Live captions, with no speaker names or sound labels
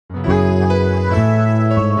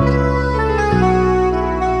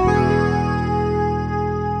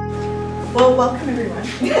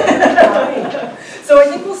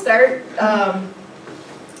start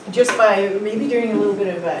just by maybe doing a little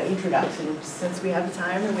bit of introduction, since we have the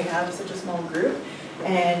time and we have such a small group,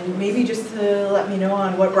 and maybe just to let me know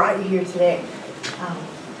on what brought you here today. I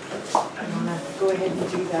want to go ahead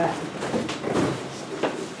and do that.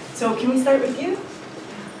 So can we start with you?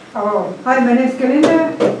 Oh, hi, my name is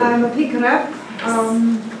Galinda. I'm a PIC rep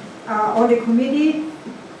on the committee,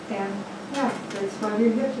 and yeah, that's why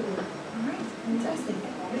we're here today. All right, fantastic.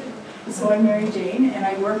 So I'm Mary Jane, and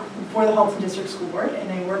I work for the Halton District School Board,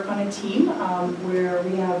 and I work on a team where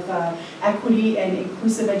we have equity and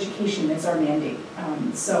inclusive education as our mandate.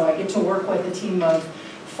 So I get to work with a team of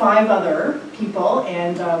 5 other people,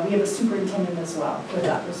 and we have a superintendent as well with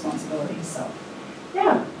that responsibility. So,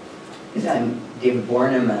 yeah. I'm David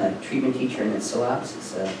Bourne. I'm a treatment teacher in SILAPS.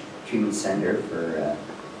 It's a treatment center for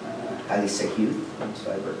highly sick youth,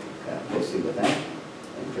 so I work closely with them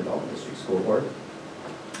and for the Halton District School Board.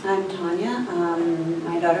 I'm Tanya.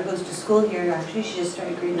 My daughter goes to school here. Actually, she just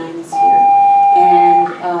started grade 9 this year.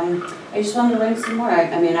 And I just wanted to learn some more.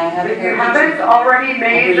 I mean, I have. If you haven't already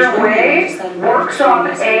made your way, workshop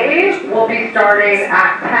A will be starting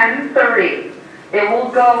at 10:30. It will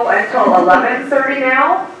go until 11:30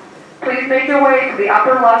 now. Please make your way to the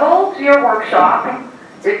upper level to your workshop.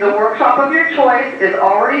 If the workshop of your choice is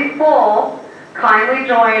already full, kindly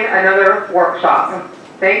join another workshop.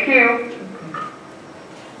 Thank you.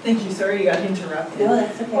 Thank you. Sorry you got interrupted. No,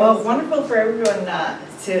 that's okay. Well, wonderful for everyone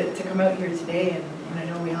to come out here today, and I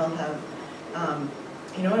know we all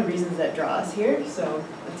have, reasons that draw us here, so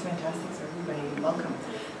that's fantastic. So everybody, welcome.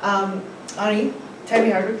 Ani, Tabi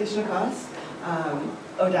Hardwick, Dishnakas,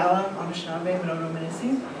 Odawa, Anishinaabe, Minono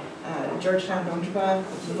Minising, Georgetown, Donjaba,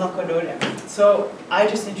 Makodore. So I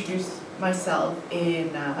just introduced myself in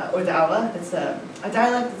Odawa. It's a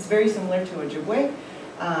dialect that's very similar to Ojibwe.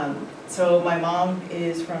 So my mom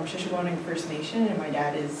is from Shishawanic First Nation, and my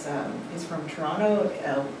dad is from Toronto,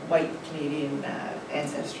 white Canadian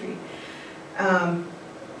ancestry.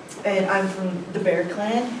 And I'm from the Bear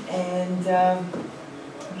Clan, and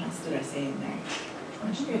what else did I say in there?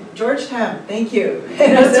 Georgetown, thank you.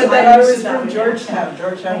 And I said that I was from Georgetown,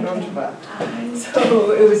 Donjaba.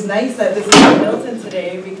 So it was nice that this is in Milton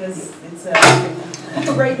today, because it's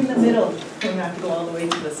right in the middle. We don't have to go all the way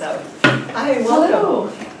to the south. Hi, welcome.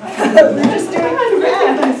 We're just doing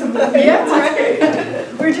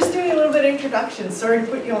We're just doing a little bit of introduction. Sorry to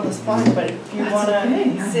put you on the spot, but if you want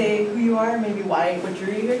to say who you are, maybe what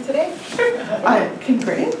drew you here today. I'm Kim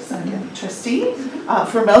Graves. I'm a trustee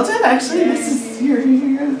for Milton. Actually, this is here in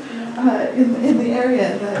the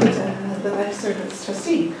area that I serve as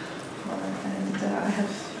trustee for, and I have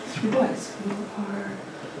 3 boys who are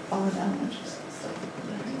all in elementary school.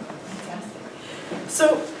 Fantastic.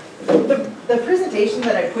 So the presentation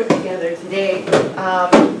that I put together today,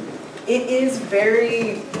 it is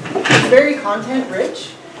very content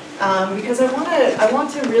rich, because I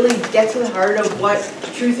want to really get to the heart of what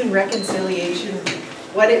truth and reconciliation,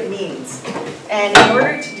 what it means. And in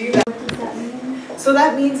order to do that, what does that mean? So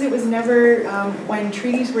that means it was never when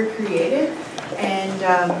treaties were created and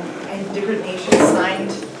different nations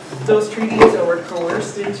signed those treaties or were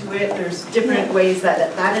coerced into it. There's different ways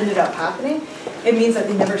that ended up happening. It means that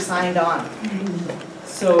they never signed on.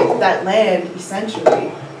 So that land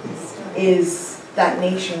essentially is that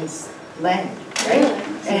nation's land, right?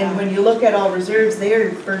 And when you look at all reserves, they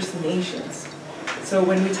are First Nations. So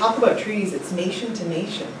when we talk about treaties, it's nation to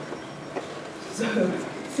nation.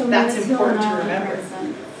 So that's important to remember.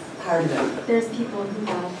 Part of it. There's people who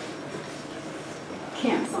have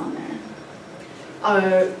camps on there.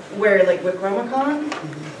 Where, like Wickwamacon,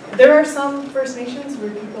 there are some First Nations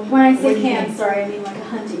where people. When I say camp, sorry, I mean like a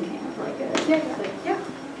hunting camp, like a yeah.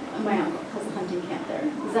 My uncle has a hunting camp there.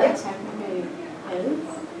 Is that technically his?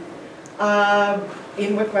 In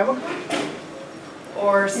Wickwamacon,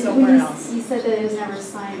 or somewhere else. You said that it was never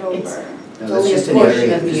signed over. No, that's just an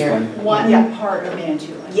area of this one. One part of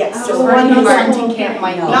Manitoulin. Yes, So so one not the hunting whole camp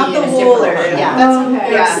might be not in the a whole different area. one. Yeah.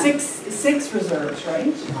 That's okay. Six reserves,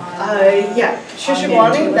 right? Yeah,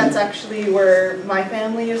 Shishawanic, that's actually where my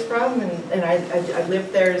family is from, and I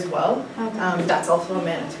lived there as well. Okay. That's also a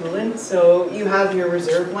Manitoulin. So you have your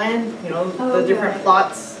reserve land, the different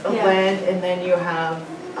plots of land, and then you have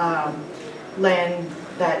land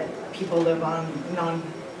that people live on,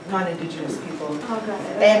 non-Indigenous people. Oh, got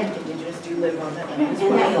it. Okay. And Indigenous do live on that land as And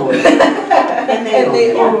well. they own. And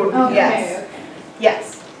they own, Okay, yes. okay.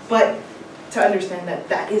 Yes, but to understand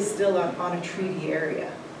that is still on a treaty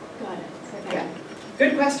area. Got it. Okay. Yeah.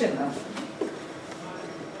 Good question, though.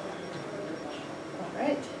 All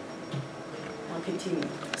right. I'll continue.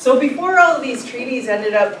 So before all of these treaties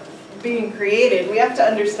ended up being created, we have to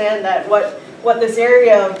understand that what what this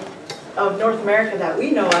area of North America that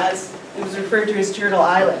we know as, it was referred to as Turtle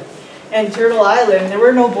Island. And Turtle Island, there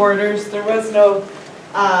were no borders, there was no,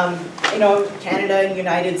 Canada and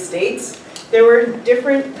United States. There were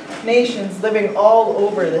different nations living all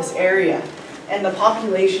over this area, and the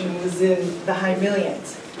population was in the high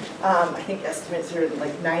millions. I think estimates are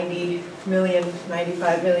like 90 million,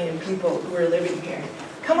 95 million people who are living here.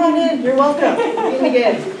 Come on in, you're welcome. In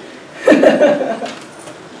again.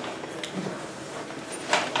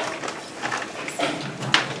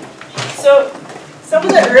 So, some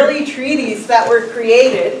of the early treaties that were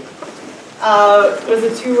created was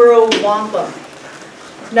a two-row wampum.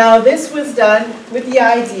 Now, this was done with the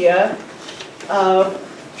idea of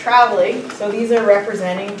traveling. So these are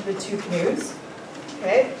representing the two canoes.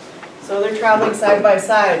 Okay, so they're traveling side by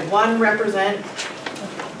side. One represents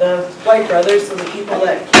the white brothers, so the people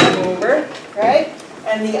that came over, right?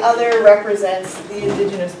 And the other represents the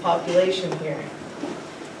indigenous population here.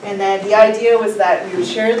 And then the idea was that we would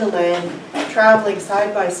share the land, traveling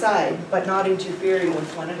side by side, but not interfering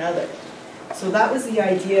with one another. So that was the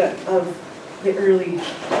idea of the early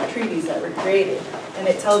treaties that were created. And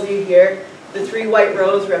it tells you here, the three white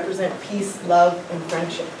rows represent peace, love, and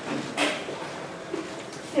friendship.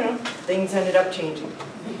 You know, things ended up changing.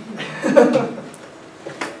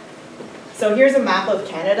 So here's a map of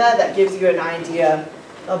Canada that gives you an idea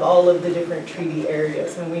of all of the different treaty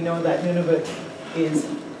areas. And we know that Nunavut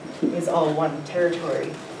is all one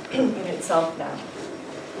territory in itself now.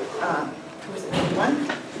 Was it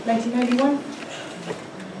 1991?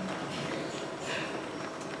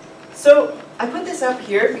 So I put this up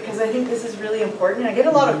here because I think this is really important. I get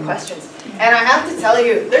a lot of questions. And I have to tell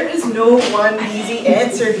you, there is no one easy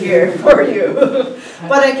answer here for you.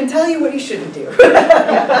 But I can tell you what you shouldn't do.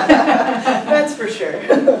 That's for sure.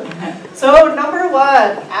 So number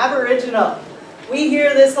one, Aboriginal. We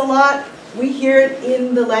hear this a lot. We hear it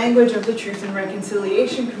in the language of the Truth and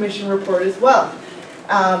Reconciliation Commission report as well.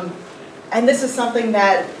 And this is something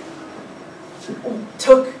that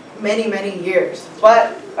took many, many years.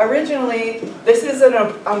 But originally, this is an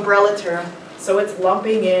umbrella term, so it's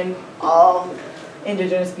lumping in all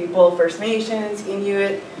Indigenous people, First Nations,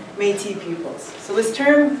 Inuit, Métis peoples. So this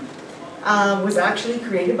term was actually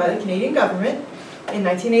created by the Canadian government in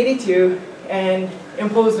 1982 and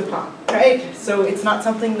imposed upon, right? So it's not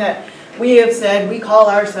something that we have said, we call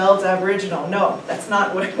ourselves Aboriginal. No, that's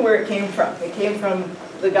not where it came from. It came from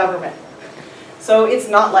the government. So it's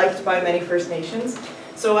not liked by many First Nations.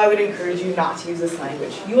 So I would encourage you not to use this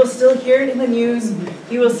language. You will still hear it in the news,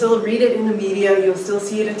 you will still read it in the media, you'll still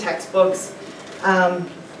see it in textbooks,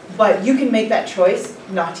 but you can make that choice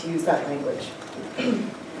not to use that language.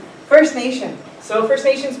 First Nation. So First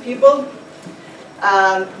Nations people,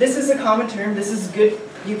 this is a common term, this is good,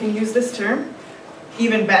 you can use this term.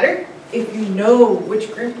 Even better, if you know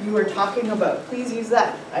which group you are talking about, please use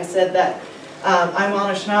that. I said that. I'm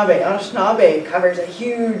Anishinaabe. Anishinaabe covers a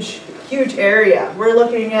huge area. We're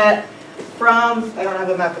looking at from, I don't have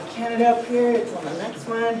a map of Canada up here, it's on the next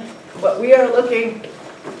one, but we are looking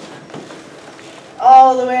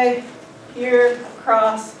all the way here,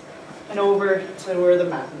 across, and over to where the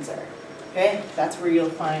mountains are. Okay, that's where you'll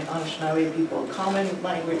find Anishinaabe people, common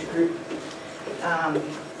language group.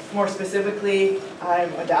 More specifically, I'm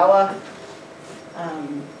Odawa.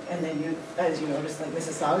 And then you, as you notice, like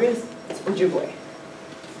Mississaugas, it's Ojibwe.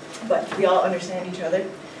 But we all understand each other.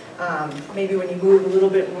 Maybe when you move a little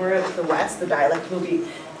bit more out to the west, the dialect will be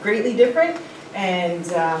greatly different, and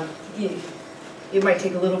it might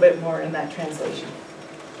take a little bit more in that translation.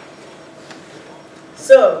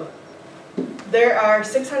 So, there are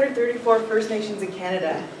 634 First Nations in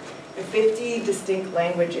Canada, and 50 distinct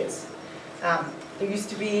languages. There used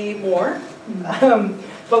to be more.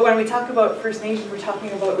 But when we talk about First Nations, we're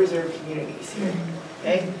talking about reserve communities here,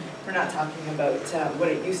 okay? We're not talking about what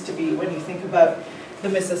it used to be when you think about the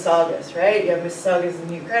Mississaugas, right? You have Mississaugas in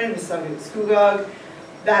New Credit, Mississaugas in Scugog.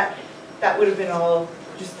 That would have been all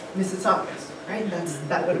just Mississaugas, right?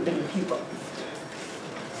 That would have been the people.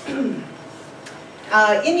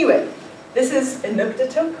 Inuit. This is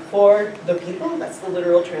Inuktitut for the people. That's the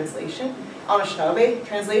literal translation. Anishinaabe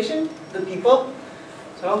translation, the people.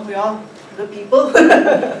 So we all, the people.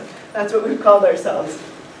 That's what we've called ourselves.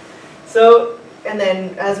 So, and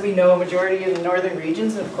then as we know, a majority of the northern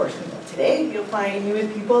regions, and of course we know today, you'll find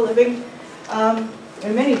Inuit people living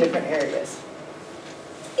in many different areas.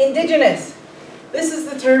 Indigenous. This is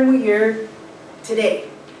the term we hear today.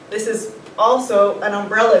 This is also an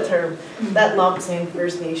umbrella term that lumps in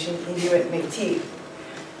First Nation, Inuit, Métis.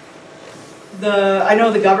 I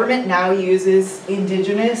know the government now uses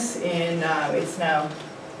Indigenous in, it's now,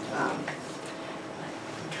 I'm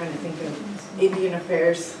trying to think of Indian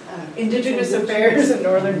Affairs, Indigenous Affairs in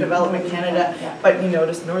Northern Development Canada, Yeah. but you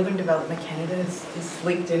notice Northern Development Canada is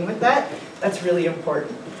linked in with that. That's really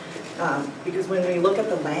important. Because when we look at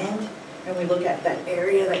the land and we look at that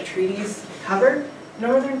area that treaties cover,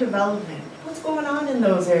 Northern Development, what's going on in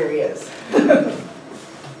those areas?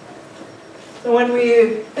 So when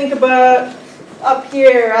we think about up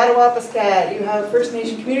here, Attawapiskat, you have First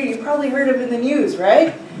Nation community, you've probably heard of in the news,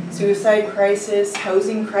 right? Suicide crisis,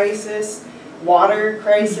 housing crisis, water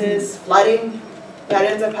crisis, flooding, that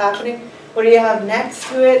ends up happening. What do you have next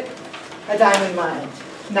to it? A diamond mine,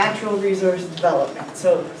 natural resource development.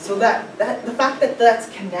 So that the fact that that's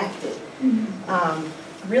connected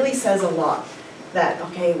really says a lot. That,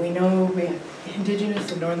 okay, we know we have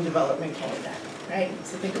Indigenous and Northern Development Canada, right?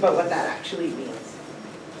 So think about what that actually means.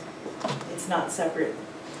 It's not separate.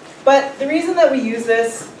 But the reason that we use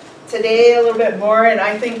this today a little bit more, and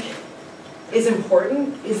I think is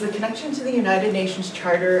important, is the connection to the United Nations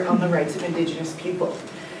Charter on the Rights of Indigenous People.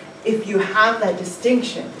 If you have that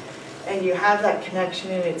distinction and you have that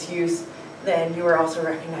connection in its use, then you are also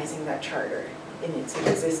recognizing that charter in its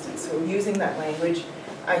existence. So using that language,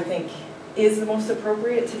 I think, is the most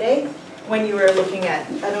appropriate today when you are looking at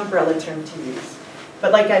an umbrella term to use.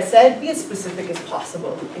 But like I said, be as specific as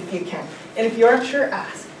possible if you can. And if you aren't sure,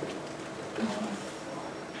 ask.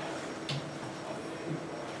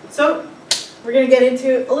 So we're going to get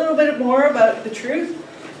into a little bit more about the truth.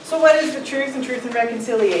 So what is the truth and truth and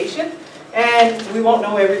reconciliation? And we won't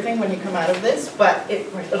know everything when you come out of this, but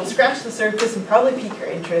it'll scratch the surface and probably pique your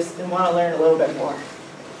interest and want to learn a little bit more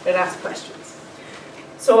and ask questions.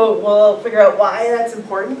 So we'll figure out why that's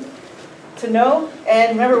important to know.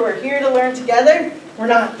 And remember, we're here to learn together. We're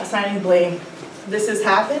not assigning blame. This has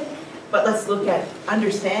happened, but let's look at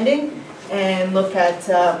understanding and look at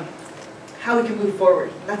how we can move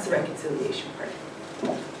forward. That's the reconciliation part.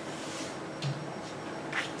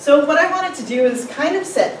 So what I wanted to do is kind of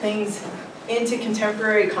set things into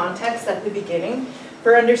contemporary context at the beginning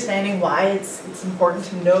for understanding why it's important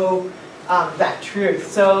to know that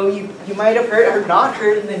truth. So you might have heard or not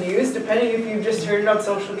heard in the news, depending if you've just heard it on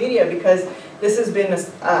social media, because this has been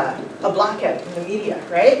a blackout in the media,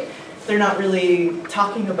 right? They're not really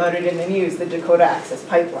talking about it in the news, the Dakota Access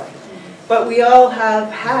Pipeline. But we all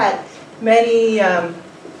have had many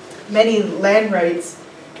land rights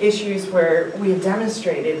issues where we have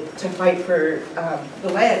demonstrated to fight for the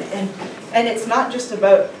land. And it's not just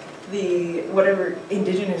about the whatever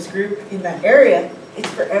indigenous group in that area, it's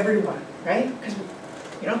for everyone, right? Because,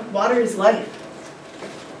 you know, water is life.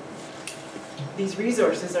 These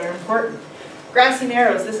resources are important. Grassy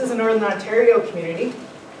Narrows, this is a Northern Ontario community.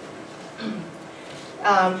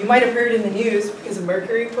 You might have heard in the news because of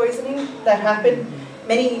mercury poisoning that happened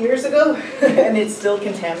many years ago, and it's still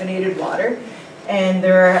contaminated water. And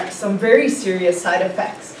there are some very serious side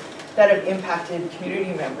effects that have impacted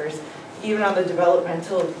community members, even on the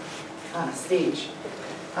developmental stage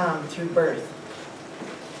through birth.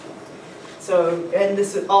 So, and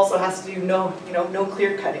this also has to do no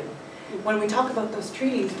clear cutting. When we talk about those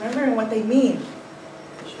treaties, remember what they mean.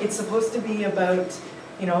 It's supposed to be about,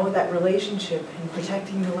 you know, that relationship and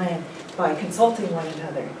protecting the land by consulting one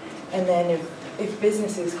another. And then if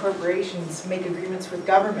businesses, corporations make agreements with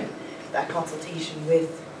government, that consultation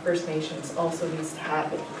with First Nations also needs to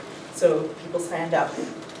happen. So people stand up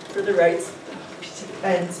for the rights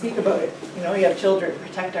and speak about it. You know, you have children,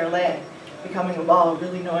 protect our land, becoming involved,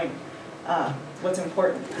 really knowing what's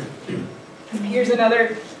important. Here's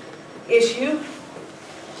another issue.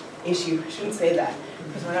 I shouldn't say that,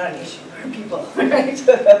 because we're not an issue, we're people,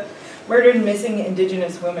 right? Murdered and missing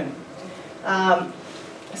Indigenous women.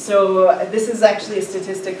 So this is actually a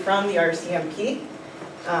statistic from the RCMP.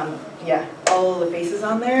 Yeah, all the faces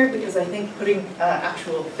on there, because I think putting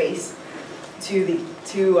actual face to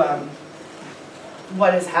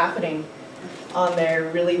what is happening on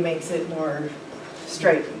there really makes it more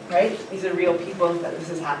striking, right? These are real people that this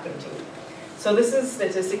has happened to. So this is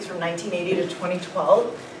statistics from 1980 to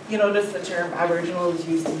 2012. You notice the term Aboriginal is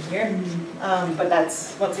used in here, but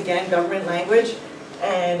that's, once again, government language,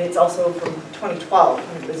 and it's also from 2012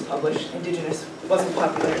 when it was published. Indigenous wasn't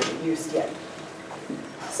popularly used yet.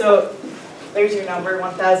 So there's your number,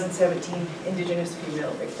 1,017 Indigenous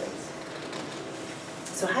female victims.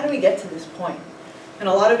 So how do we get to this point? And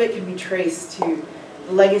a lot of it can be traced to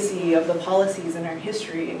the legacy of the policies in our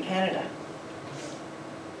history in Canada.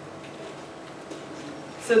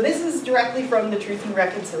 So this is directly from the Truth and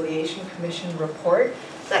Reconciliation Commission report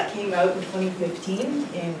that came out in 2015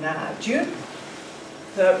 in June.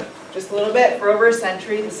 So just a little bit, for over a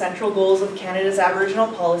century, the central goals of Canada's Aboriginal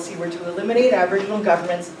policy were to eliminate Aboriginal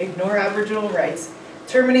governments, ignore Aboriginal rights,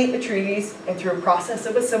 terminate the treaties, and through a process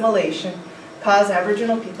of assimilation, cause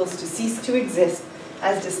Aboriginal peoples to cease to exist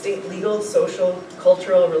as distinct legal, social,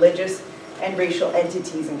 cultural, religious, and racial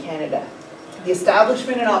entities in Canada. The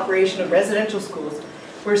establishment and operation of residential schools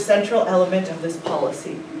were a central element of this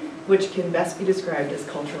policy, which can best be described as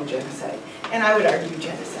cultural genocide. And I would argue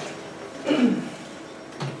genocide. And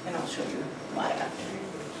I'll show you why after.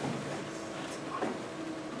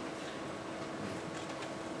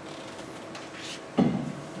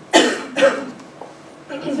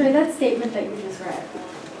 Sorry, that statement that you just read.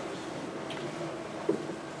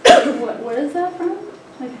 What is that from?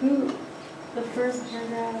 Like who? The first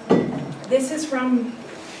paragraph? This is from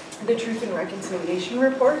the Truth and Reconciliation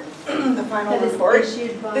Report, the final That is report.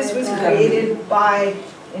 issued by This was the- created by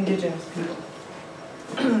Indigenous people.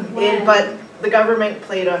 When? But the government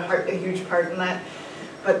played a huge part in that.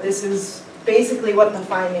 But this is basically what the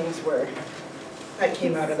findings were that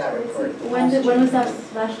came out of that report. When was that,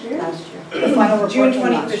 last year? Last year. The final report June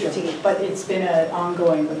came last year, 2015. but it's been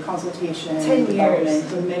ongoing with consultation 10 and development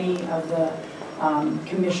years. with many of the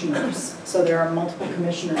commissioners. So there are multiple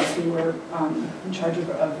commissioners who were in charge of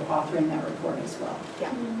authoring that report as well.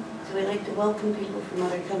 So we like to welcome people from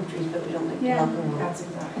other countries, but we don't like to Yeah. welcome them. That's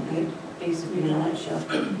exactly. Basically, in a nutshell.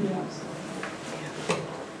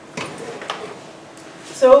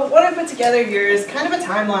 So what I put together here is kind of a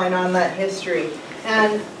timeline on that history.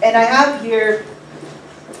 And I have here,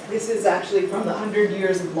 this is actually from the 100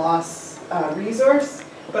 Years of Loss resource,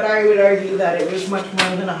 but I would argue that it was much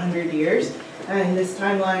more than 100 years. And this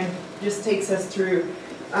timeline just takes us through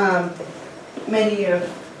many of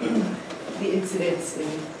the incidents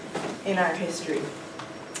in our history.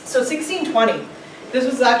 So 1620, this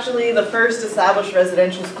was actually the first established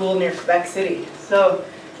residential school near Quebec City. So,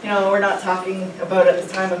 you know, we're not talking about at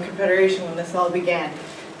the time of Confederation when this all began.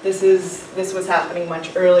 This was happening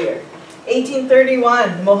much earlier.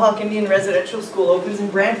 1831, Mohawk Indian Residential School opens in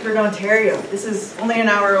Brantford, Ontario. This is only an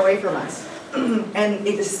hour away from us. And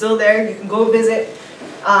it is still there. You can go visit.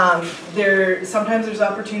 Sometimes there's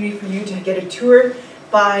opportunity for you to get a tour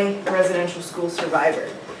by a residential school survivor.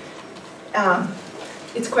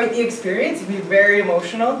 It's quite the experience. It can be very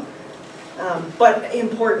emotional, but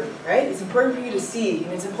important, right? It's important for you to see,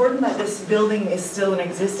 and it's important that this building is still in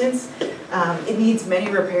existence. It needs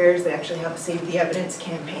many repairs. They actually have a Save the Evidence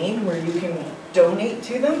campaign where you can donate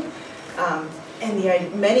to them.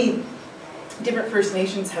 And many different First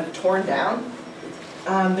Nations have torn down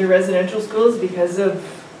their residential schools because of,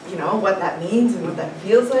 you know, what that means and what that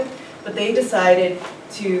feels like. But they decided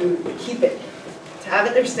to keep it, to have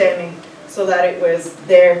it there standing, so that it was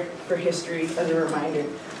there for history as a reminder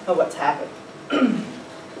of what's happened.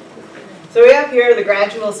 So we have here the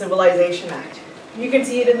Gradual Civilization Act. You can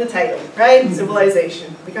see it in the title, right?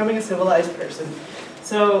 Civilization, becoming a civilized person.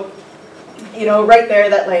 So, you know, right there,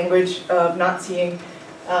 that language of not seeing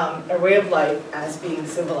our way of life as being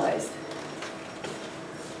civilized.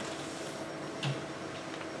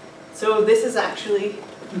 So this is actually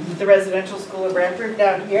the residential school in Brantford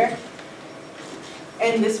down here.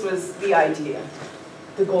 And this was the idea,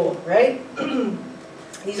 the goal, right?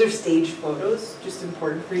 These are staged photos, just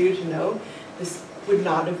important for you to know. This would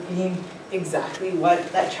not have been exactly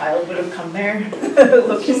what that child would have come there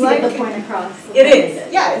looking Just like. get the point across. It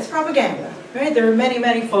is, yeah, it's propaganda, right? There were many,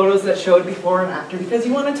 many photos that showed before and after because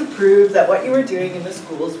you wanted to prove that what you were doing in the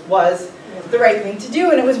schools was the right thing to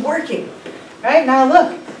do and it was working, right? Now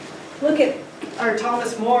look at our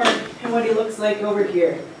Thomas More and what he looks like over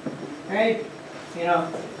here, right? You know,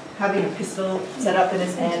 having a pistol set up in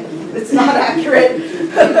his hand. It's not accurate.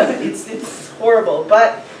 It's horrible.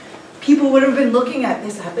 But people would have been looking at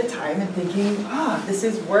this at the time and thinking, this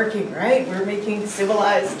is working, right? We're making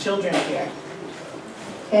civilized children here.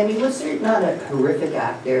 Tammy, was there not a horrific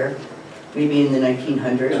act there, maybe in the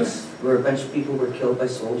 1900s, where a bunch of people were killed by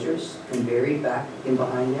soldiers and buried back in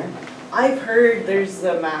behind there? I've heard there's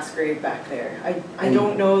a mass grave back there. I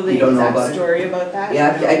don't know the You don't know exact about it? story about that.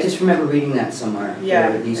 Yeah, I just remember reading that somewhere. Yeah.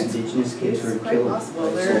 Where these indigenous kids it's were quite killed by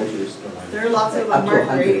possible. soldiers. There are lots of Up to unmarked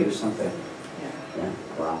 100 or graves. something. Yeah. Yeah,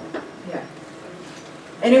 wow. Yeah.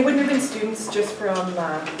 And it wouldn't have been students just from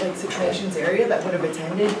like Six Nations area that would have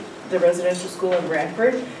attended the residential school in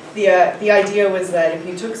Brantford. The idea was that if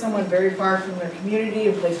you took someone very far from their community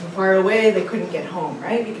and placed them far away, they couldn't get home,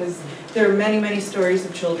 right? Because there are many, many stories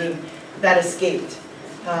of children that escaped.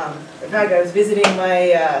 In fact, I was visiting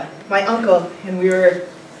my uncle, and we were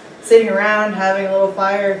sitting around having a little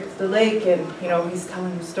fire at the lake, and you know, he's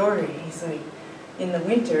telling the story. He's like, in the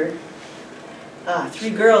winter, 3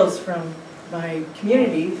 girls from my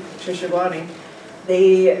community, Shishawani,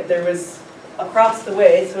 there was across the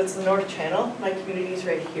way, so it's the North Channel, my community's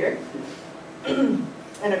right here.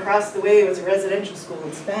 And across the way was a residential school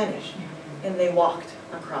in Spanish. And they walked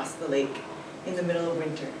across the lake in the middle of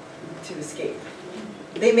winter to escape.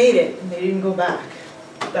 They made it, and they didn't go back.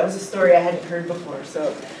 That was a story I hadn't heard before,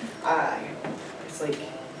 so it's like,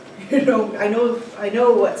 you know, I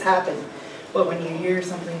know what's happened, but when you hear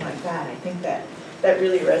something like that, I think that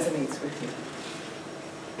really resonates with you.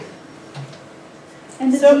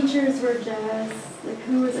 And the So- teachers were just, like,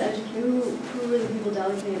 who were the people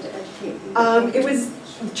delegated to educate people? It was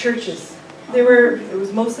churches. It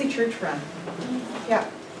was mostly church run. Yeah.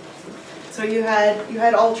 So you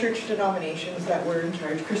had all church denominations that were in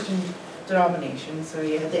charge, Christian denominations. So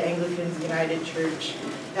you had the Anglicans, United Church,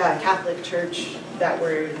 Catholic Church that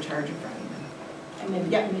were in charge of running them.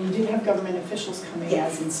 And then you did have government officials coming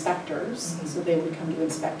Yes. as inspectors, Mhm. so they would come to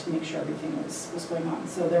inspect to make sure everything was going on.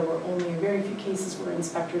 So there were only very few cases where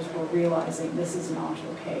inspectors were realizing this is not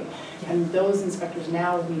okay. And those inspectors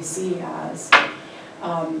now we see as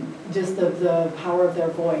just the power of their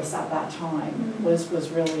voice at that time was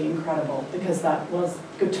really incredible, because that was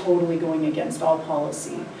totally going against all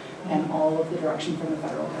policy and all of the direction from the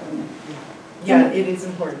federal government. Yeah, it is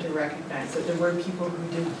important to recognize that there were people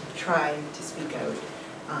who did try to speak out,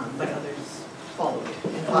 but others followed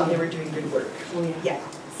and thought they were doing good work. Oh, yeah. Yeah.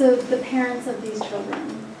 So the parents of these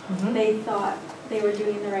children, Mhm. they thought they were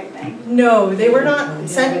doing the right thing? No, they were They not had a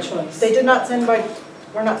sent. choice. They were not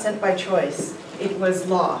sent by choice. It was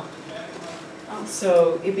law. Oh.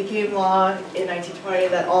 So it became law in 1920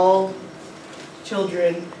 that all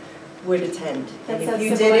children would attend. And That's if that you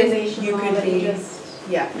didn't, civilization you law could that you be, just...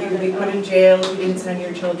 yeah, you could be put in jail if you didn't send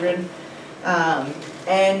your children.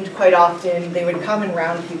 And quite often, they would come and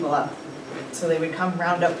round people up. So they would come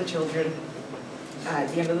round up the children at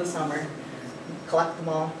the end of the summer, collect them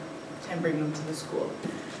all, and bring them to the school.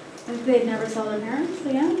 And they'd never saw their parents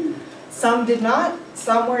again? Some did not.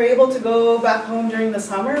 Some were able to go back home during the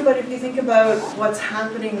summer, but if you think about what's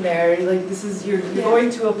happening there, like you're going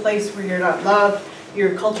to a place where you're not loved,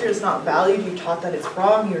 your culture is not valued, you're taught that it's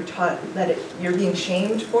wrong, you're taught that you're being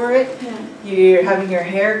shamed for it, Yeah. you're having your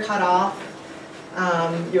hair cut off,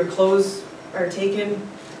 your clothes are taken,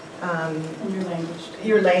 And your language.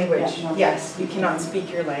 your language, Yeah, no. yes, you cannot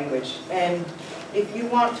speak your language. And if you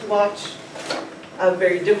want to watch a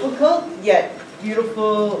very difficult yet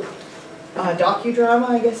beautiful docudrama,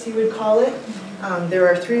 I guess you would call it, there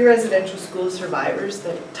are 3 residential school survivors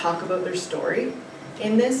that talk about their story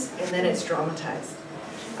in this, and then it's dramatized.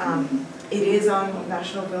 It is on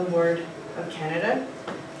National Film Board of Canada.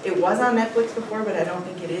 It was on Netflix before, but I don't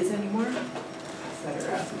think it is anymore,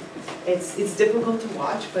 etc. It's difficult to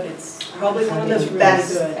watch, but it's probably one of It's the really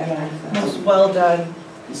best, good, yeah. most well done.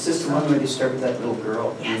 Is this the one where they start with that little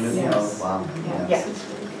girl? Yes. You know, Yes. wow. Yeah. It's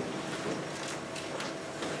really good.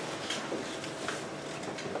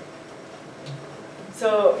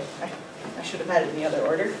 So, I should have had it in the other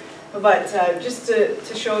order, but just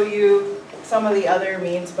to show you some of the other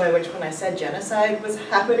means by which, when I said genocide was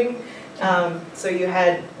happening, so you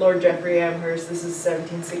had Lord Jeffrey Amherst, this is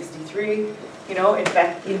 1763, you know,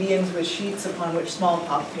 infect Indians with sheets upon which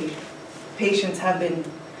smallpox patients have been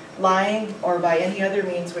lying, or by any other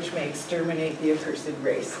means which may exterminate the accursed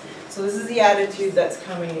race. So this is the attitude that's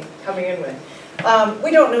coming in with.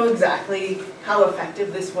 We don't know exactly how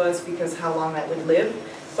effective this was because how long that would live,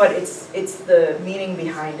 but it's the meaning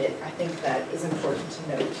behind it, I think, that is important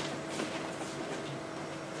to note.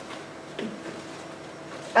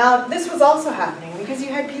 This was also happening because you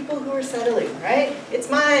had people who were settling, right? It's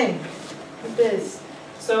mine, with this.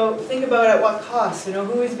 So think about at what cost, you know,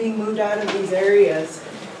 who is being moved out of these areas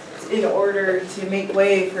in order to make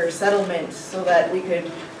way for settlement so that we could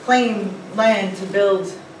claim land to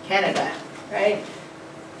build Canada, right?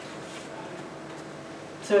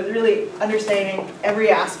 So it's really understanding every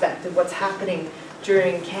aspect of what's happening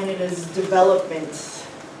during Canada's development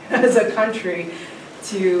as a country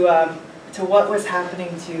to what was happening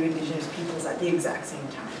to Indigenous peoples at the exact same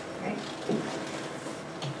time, right?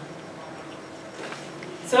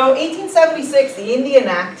 So 1876, the Indian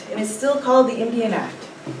Act, and it's still called the Indian Act.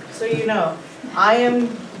 So you know, I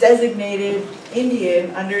am designated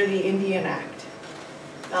Indian under the Indian Act.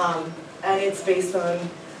 And it's based on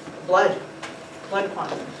blood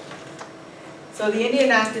quantum. So the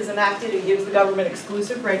Indian Act is enacted. It gives the government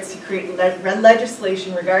exclusive rights to create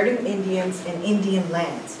legislation regarding Indians and Indian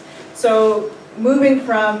lands. So moving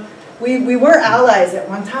from, we were allies at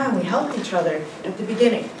one time. We helped each other at the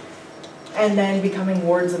beginning. And then becoming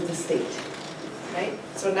wards of the state, right?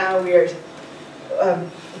 So now we are,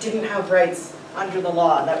 didn't have rights under the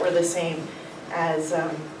law that were the same as the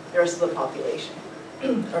rest of the population.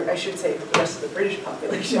 Or I should say the rest of the British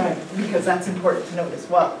population, Right. because that's important to note as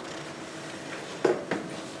well.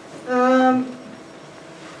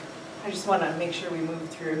 just want to make sure we move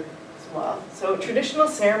through as well. So traditional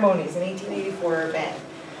ceremonies in 1884 are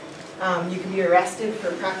banned. You can be arrested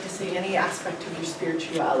for practicing any aspect of your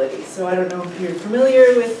spirituality. So I don't know if you're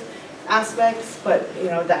familiar with aspects, but you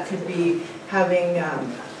know that could be having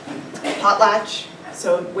potlatch,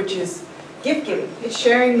 so which is gift giving. It's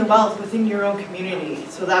sharing the wealth within your own community.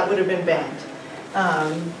 So that would have been banned.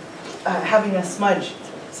 Having a smudge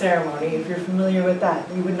ceremony, if you're familiar with that,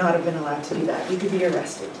 you would not have been allowed to do that. You could be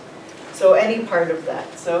arrested. So any part of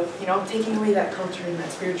that. So, you know, taking away that culture and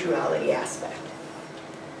that spirituality aspect.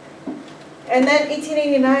 And then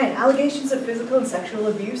 1889, allegations of physical and sexual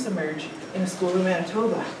abuse emerge in a school in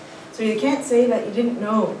Manitoba. So you can't say that you didn't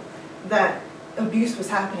know that abuse was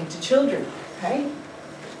happening to children, right?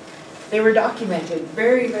 They were documented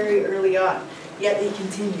very, very early on, yet they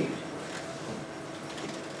continued.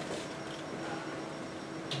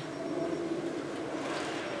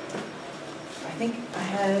 I think I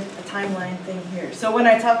had a timeline thing here. So when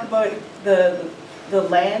I talk about the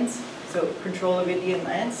lands, so control of Indian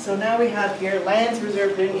lands, so now we have here lands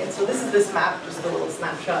reserved for Indians. So this is this map, just a little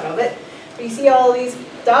snapshot of it. But you see all these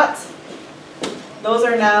dots? Those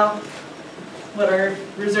are now what are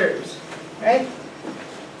reserves, right?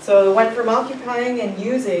 So it went from occupying and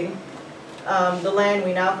using the land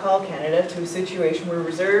we now call Canada to a situation where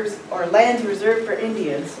reserves or lands reserved for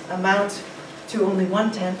Indians amount to only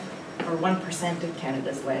 1/10 or 1% of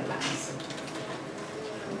Canada's land mass.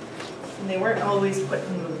 And they weren't always put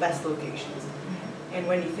in the best locations. And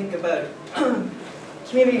when you think about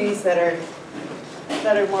communities that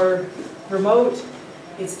are more remote,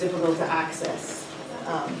 it's difficult to access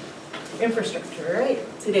infrastructure, right?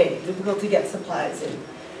 Today, difficult to get supplies in.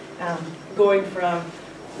 Going from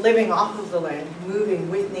living off of the land, moving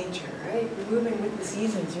with nature, right? You're moving with the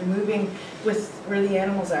seasons, you're moving with where the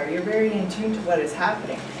animals are, you're very in tune to what is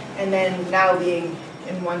happening. And then now being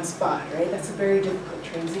in one spot, right? That's a very difficult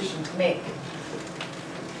transition to make.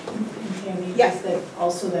 And Tammy, Yeah. just that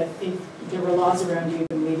also that if there were laws around you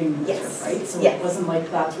even leaving the Yes. reserve, right? So Yes. it wasn't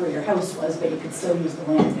like that's where your house was, but you could still use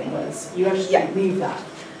the land it was. You actually Yeah. leave that.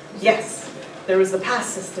 Yes, there was the pass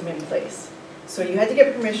system in place. So you had to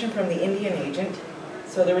get permission from the Indian agent.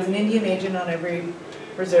 So there was an Indian agent on every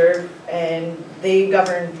reserve, and they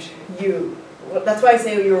governed you. Well, that's why I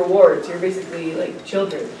say you were wards. You're basically like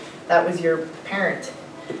children. That was your parent,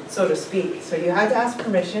 so to speak. So you had to ask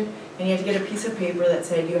permission, and you had to get a piece of paper that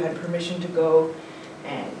said you had permission to go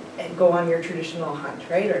and go on your traditional hunt,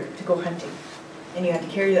 right, or to go hunting. And you had to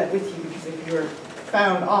carry that with you, because if you were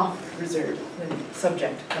found off reserve, then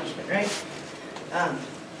subject to punishment, right?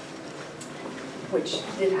 Which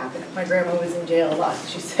did happen. My grandma was in jail a lot.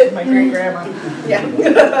 She said my great-grandma. Yeah.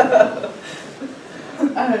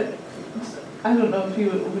 I don't know if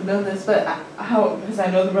you would know this, but how, because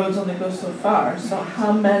I know the roads only go so far, so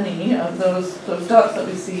how many of those dots that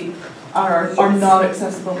we see are not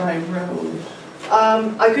accessible by road?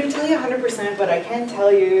 I couldn't tell you 100%, but I can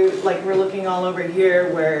tell you, like we're looking all over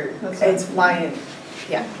here where it's flying.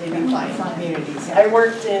 Yeah, they'd be flying communities. I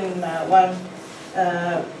worked in one,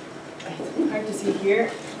 it's hard to see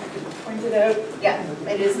here, I could point it out. Yeah,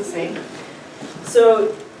 it is the same.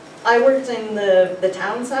 So I worked in the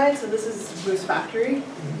town side, so this is Moose Factory.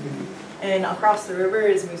 And across the river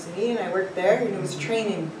is Moosonee, and I worked there, and it was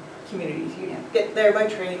training communities. You get there by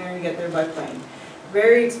train or you get there by plane.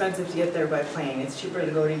 Very expensive to get there by plane. It's cheaper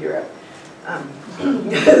to go to Europe.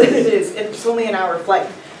 It is. It's only an hour flight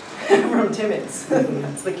from Timmins.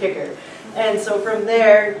 That's the kicker. And so from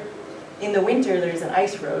there, in the winter, there's an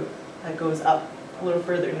ice road that goes up a little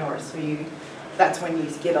further north. So that's when you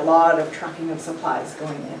get a lot of trucking of supplies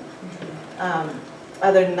going in.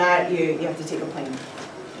 Other than that, you have to take a plane.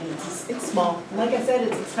 And it's small. And like I said,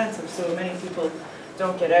 it's expensive, so many people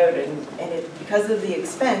don't get out. And because of the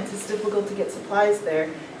expense, it's difficult to get supplies there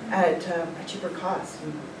at a cheaper cost.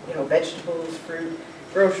 And, you know, vegetables, fruit,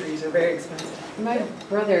 groceries are very expensive. My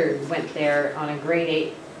brother went there on a grade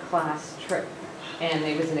 8 class trip, and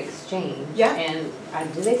it was an exchange. Yeah. And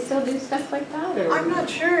do they still do stuff like that? Or I'm not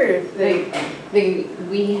sure if we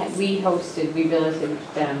visited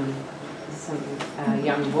some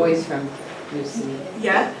young boys from Moosonee.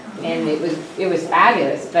 Yeah. And it was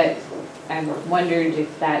fabulous, but I wondered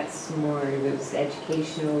if that's more, if it was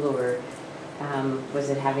educational, or was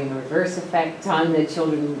it having a reverse effect on the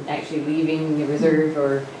children actually leaving the reserve,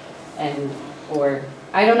 or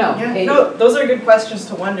I don't know. Yeah. No, those are good questions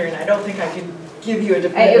to wonder, and I don't think I could give you a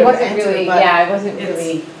definitive answer. I wasn't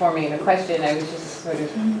really forming a question. I was just sort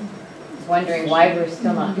of wondering why we're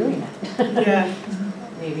still not doing that. Yeah.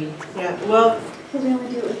 Maybe. Yeah. Well. Because we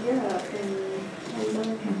only do it with Europe and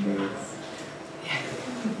other countries.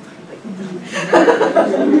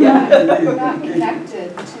 We're not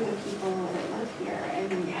connected to the people that live here,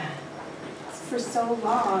 and for so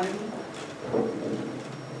long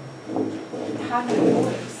haven't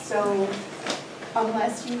voiced. So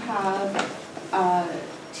unless you have a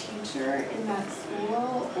teacher in that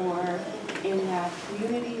school or in that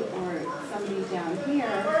community or somebody down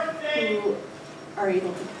here who are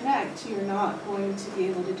able to connect, you're not going to be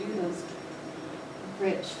able to do those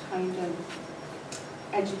rich kind of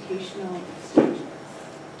educational exchanges.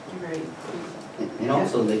 Right. And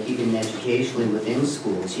also, like even educationally within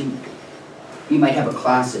schools, you might have a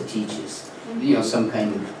class that teaches, you know, some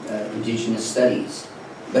kind of Indigenous studies,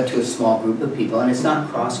 but to a small group of people, and it's not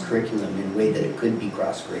cross-curriculum in a way that it could be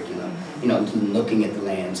cross-curriculum. You know, looking at the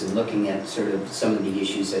lands and looking at sort of some of the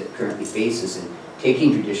issues that it currently faces and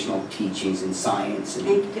taking traditional teachings in science and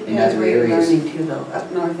in other areas. Learning too, though.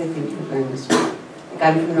 Up north, I think you learn this one. Like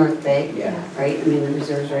I'm from North Bay, right? I mean, the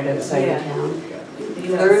reserve's right outside of town.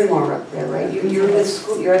 You learn more up there, right? You're at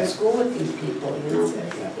school. You're at school with these people, you know.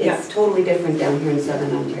 It's totally different down here in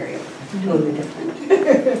Southern Ontario. Totally different.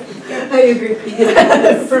 I agree.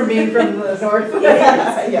 From being from the north.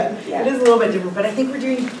 It is a little bit different, but I think we're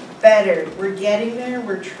doing better. We're getting there.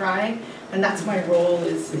 We're trying, and that's my role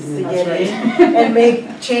is to get in and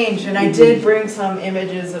make change. And I did bring some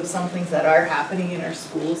images of some things that are happening in our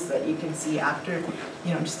schools that you can see after,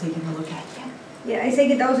 you know, just taking a look at. Yeah, I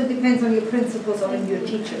think it also depends on your principals or on your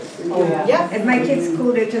teachers. Oh, yeah. At my kids'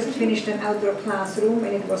 school, they just finished an outdoor classroom,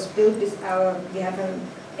 and it was built with we have an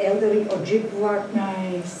elderly Ojibwa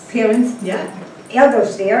parents,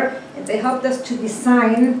 elders there, and they helped us to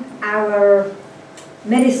design our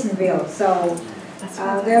medicine wheel. So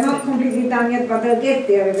they're not completely done yet, but they'll get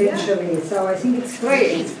there eventually. So I think it's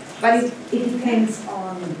great, but it depends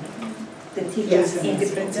on the teachers and the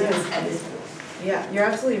principals at the school. Yeah, you're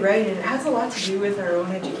absolutely right, and it has a lot to do with our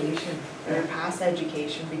own education, our past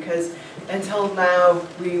education, because until now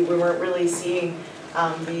we weren't really seeing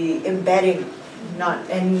the embedding, not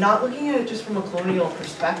looking at it just from a colonial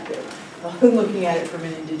perspective, but looking at it from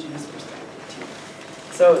an Indigenous perspective too.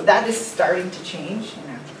 So that is starting to change,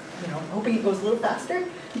 and I'm hoping it goes a little faster,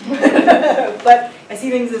 but I see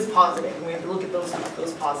things as positive, and we have to look at those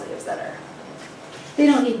positives that are. They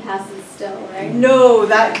don't need passes still, right? No,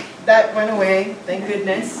 that went away, thank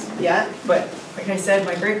goodness. Yeah, but like I said,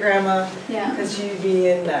 my great grandma, because she was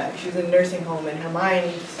in a nursing home, and her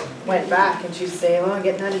mind went back, and she'd say, "Well, I'm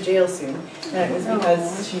getting out of jail soon," and it was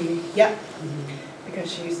because because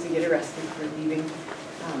she used to get arrested for leaving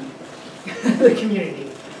the community.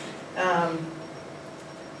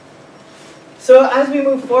 So as we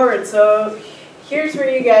move forward, so here's where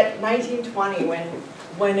you get 1920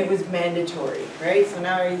 when it was mandatory, right? So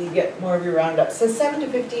now you get more of your roundup. So 7 to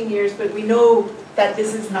 15 years, but we know that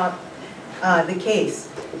this is not the case.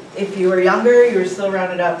 If you were younger, you were still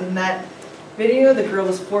rounded up. In that video, the girl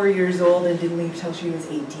was 4 years old and didn't leave till she was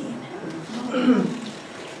 18.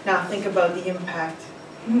 Now think about the impact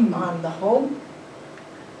on the home,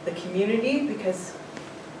 the community, because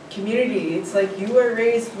community, it's like you were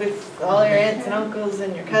raised with all your aunts and uncles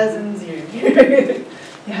and your cousins,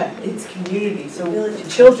 yeah, it's community, so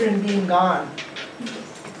children being gone.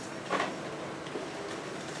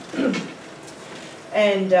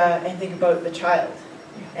 And think about the child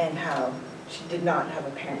and how she did not have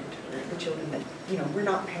a parent, or the children that, were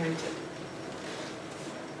not parented.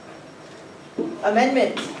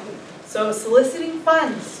 Amendment. So soliciting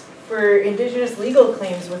funds for Indigenous legal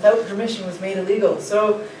claims without permission was made illegal.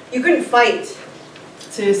 So you couldn't fight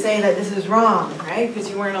to say that this is wrong, right? Because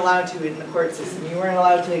you weren't allowed to in the court system. You weren't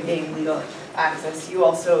allowed to gain legal access. You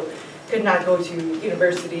also could not go to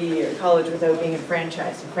university or college without being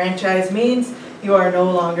enfranchised. Enfranchised means you are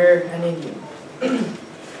no longer an Indian.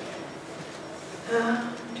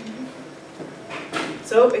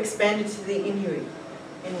 So expanded to the Inuit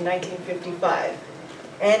in 1955.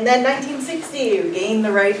 And then 1960, we gained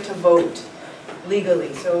the right to vote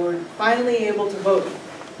legally. So we're finally able to vote.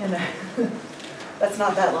 And that's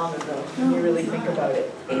not that long ago, when you really think about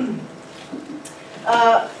it.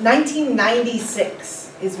 1996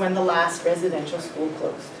 is when the last residential school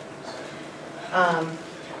closed.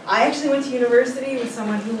 I actually went to university with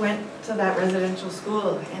someone who went to that residential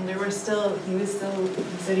school, and he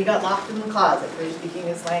said he got locked in the closet for speaking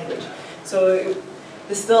his language. So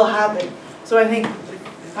this still happened. So I think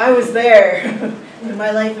if I was there, then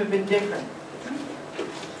my life would have been different.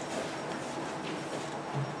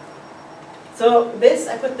 So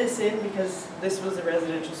I put this in because this was a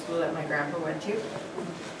residential school that my grandpa went to.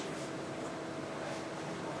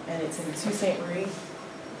 And it's in Sault Ste. Marie.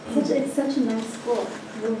 It's such a nice school.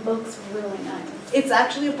 The book's really nice. It's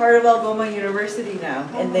actually a part of Algoma University now,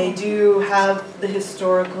 and they do have the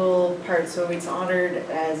historical part, so it's honored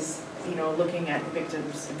as, you know, looking at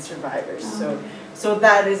victims and survivors. So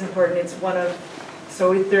that is important. It's one of,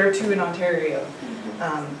 there are 2 in Ontario,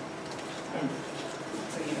 and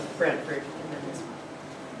so, you know, Brantford and then this one.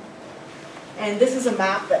 And this is a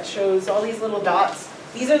map that shows all these little dots.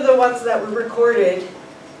 These are the ones that were recorded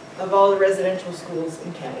of all the residential schools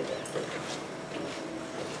in Canada.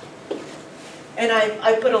 And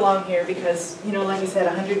I put along here because, you know, like I said,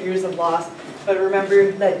 100 years of loss, but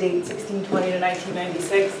remember that date, 1620 to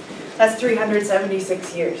 1996, that's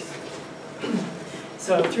 376 years.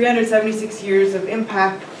 So 376 years of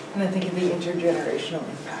impact, and then think of the intergenerational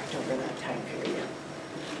impact over that time period.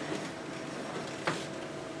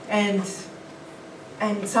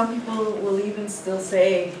 And some people will even still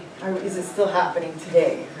say, is it still happening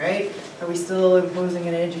today, right? Are we still imposing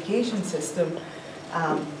an education system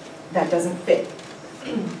that doesn't fit?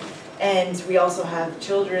 And we also have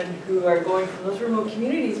children who are going from those remote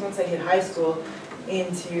communities once they hit high school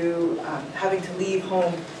into having to leave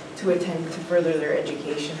home to attend to further their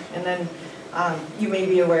education. And then you may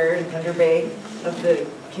be aware in Thunder Bay of the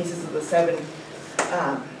cases of the 7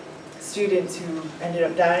 students who ended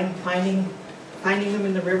up dying, finding them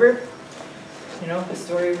in the river. You know, a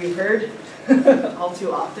story we've heard all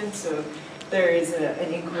too often. So there is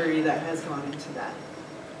an inquiry that has gone into that.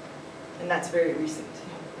 And that's very recent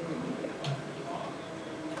in the media.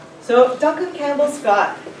 So Duncan Campbell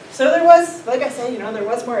Scott. So there was, like I said, you know, there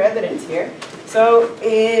was more evidence here. So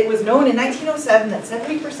it was known in 1907 that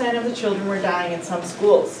 70% of the children were dying in some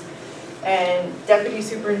schools. And Deputy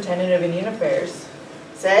Superintendent of Indian Affairs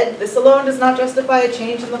said, "This alone does not justify a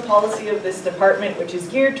change in the policy of this department, which is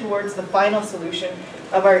geared towards the final solution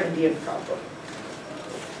of our Indian problem."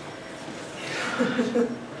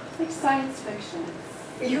 It's like science fiction.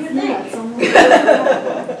 You would Yeah, think. it's almost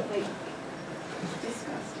like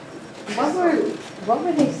disgusting. What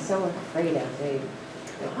were they so afraid of?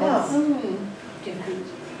 Different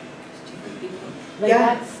people. Like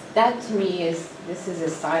Yeah. that to me this is a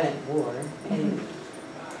silent war, and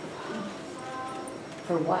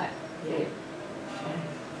for what?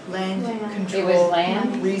 Land Land. control. It was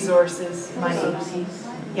land? Resources, money.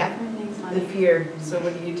 Yeah, Everything's the money. fear. So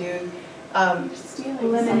what do you do?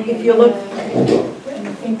 Eliminate If you look, And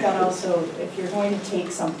I think that also, if you're going to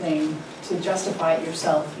take something to justify it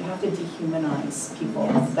yourself, you have to dehumanize people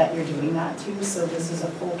that you're doing that to. So this is a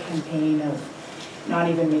full campaign of not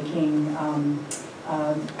even making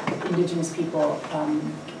Indigenous people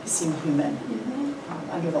seem human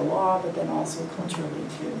under the law, but then also culturally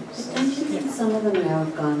too. So, Don't you think some of them now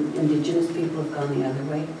have gone, Indigenous people have gone the other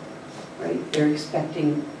way, right? They're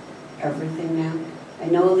expecting everything now. I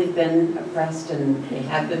know they've been oppressed and they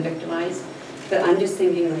have been victimized, but I'm just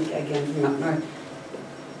thinking, like, again, from up north,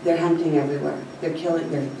 they're hunting everywhere. They're killing,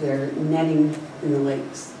 they're netting in the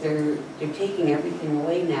lakes. They're taking everything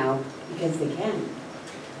away now because they can.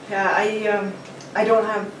 yeah, I don't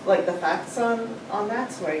have like the facts on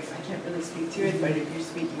that, so I can't really speak to it. But if you're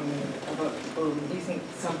speaking about people, you think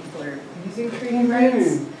some people are using treaty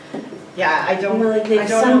rights? Yeah, I don't. Well, like I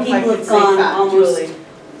don't some know if I people could have say gone almost factually.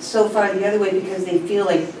 so far the other way because they feel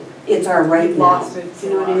like it's our right We've now. lost it. Do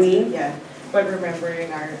you know what I mean? Yeah, but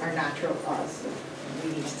remembering our natural laws, we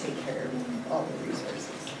need to take care of all the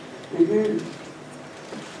resources. Mm-hmm.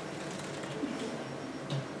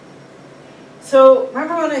 So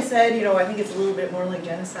remember when I said, you know, I think it's a little bit more like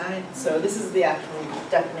genocide? So this is the actual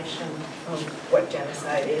definition of what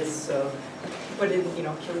genocide is. So put in, you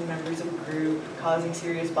know, killing members of a group, causing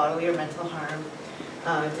serious bodily or mental harm,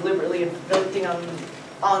 deliberately inflicting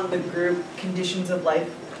on the group conditions of life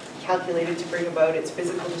calculated to bring about its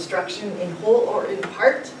physical destruction in whole or in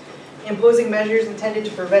part, imposing measures intended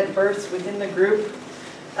to prevent births within the group,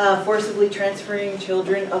 forcibly transferring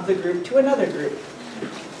children of the group to another group.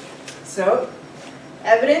 So,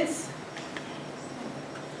 evidence,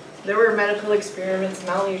 there were medical experiments,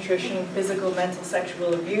 malnutrition, physical, mental,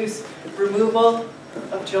 sexual abuse, removal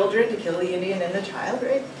of children to kill the Indian and the child,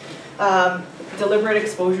 right? Deliberate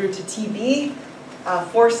exposure to TB,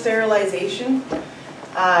 forced sterilization,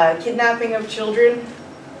 kidnapping of children,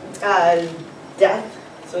 death,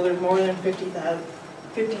 so there's more than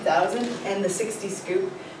 50,000, and the 60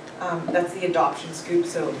 scoop, that's the adoption scoop.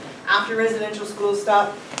 So after residential schools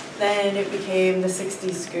stopped, then it became the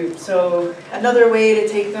 60 scoop. So another way to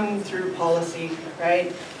take them through policy,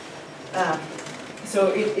 right? So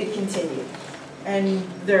it continued. And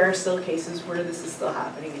there are still cases where this is still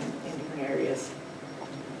happening in different areas.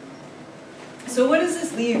 So what does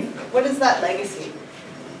this leave? What is that legacy?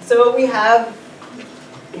 So we have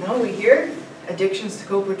we hear addictions to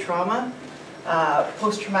cope with trauma,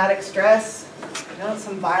 post-traumatic stress,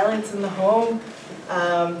 some violence in the home,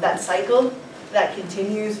 that cycle that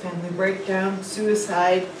continues, family breakdown,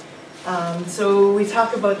 suicide. So we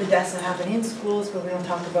talk about the deaths that happen in schools, but we don't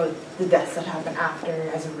talk about the deaths that happen after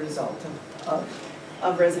as a result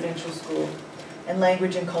of residential school, and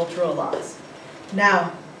language and cultural loss.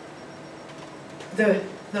 Now, the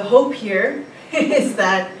hope here is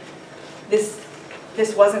that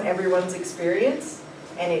this wasn't everyone's experience,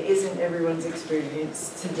 and it isn't everyone's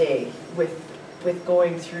experience today with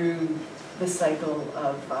going through the cycle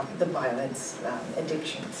of the violence,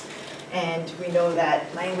 addictions. And we know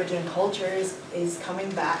that language and culture is coming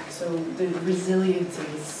back, so the resilience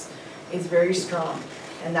is very strong,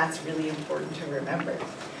 and that's really important to remember.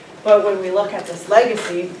 But when we look at this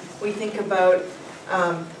legacy, we think about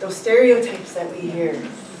those stereotypes that we hear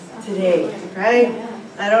today, right?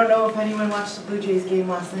 I don't know if anyone watched the Blue Jays game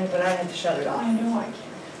last night, but I had to shut it off. I know I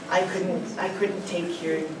can't. I couldn't take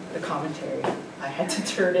hearing the commentary. I had to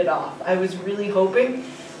turn it off. I was really hoping,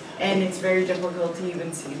 and it's very difficult to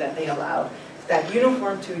even see that they allow that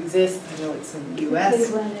uniform to exist. I know it's in the US.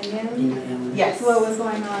 Cleveland Indians? Yes. What was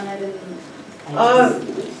going on? I didn't.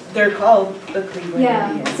 They're called the Cleveland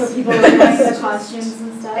Yeah, Indians. so people are wearing the costumes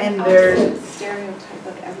and stuff. And they're Stereotype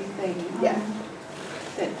of everything. Yeah.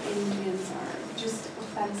 That Indians are just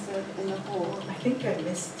offensive in the whole. I think I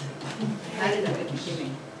missed. I didn't know what you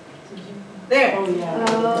mean. There. Oh,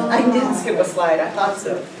 yeah. I didn't skip a slide. I thought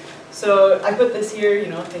so. So I put this here,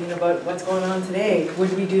 thinking about what's going on today.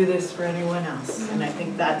 Would we do this for anyone else? And I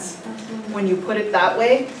think that's, when you put it that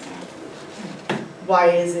way,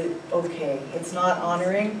 why is it okay? It's not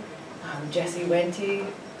honoring. Jesse Wente,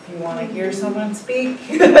 if you want to hear someone speak.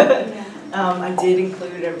 I did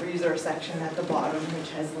include a resource section at the bottom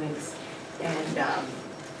which has links. And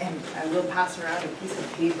I will pass around a piece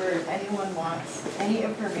of paper if anyone wants any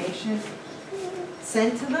information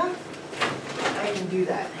sent to them. I can do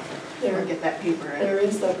that. Or get that paper. There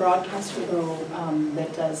is the broadcaster though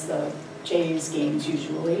that does the Jays games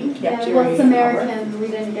usually. Yeah, Jerry well, it's Howard. American, we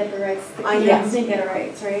didn't get the rights. The Indians didn't get the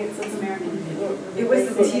rights, right? So it's American. It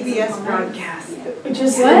was the TBS broadcast.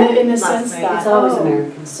 Just What? in the Last sense night. that. It's always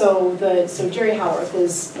American. So Jerry Howarth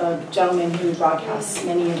is a gentleman who broadcasts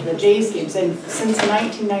many of the Jays games, and since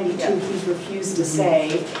 1992 he's refused to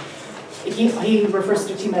say, he refers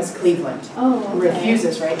to the team as Cleveland. Oh, okay.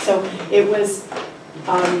 Refuses, right? So it was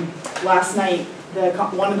last night,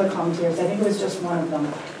 one of the commentators, I think it was just one of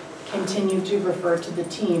them, continued to refer to the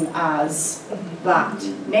team as that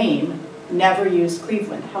name, never used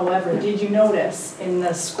Cleveland. However, did you notice in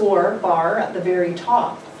the score bar at the very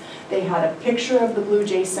top, they had a picture of the Blue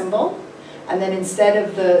Jay symbol, and then instead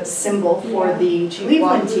of the symbol for the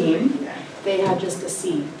Cleveland team, they had just a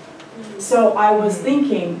C. So I was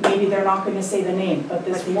thinking, maybe they're not going to say the name, but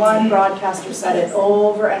this one broadcaster said it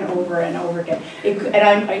over and over and over again.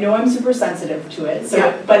 And I know I'm super sensitive to it,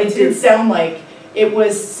 so, but it did sound like it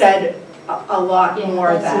was said a lot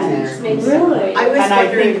more than. Really? And I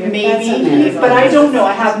think maybe, but I don't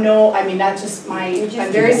know, I mean, that's just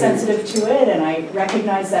I'm very sensitive to it, and I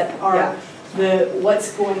recognize that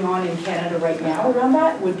what's going on in Canada right now around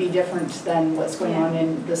that would be different than what's going on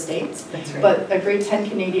in the States. That's right. But a grade 10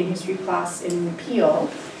 Canadian history class in Peel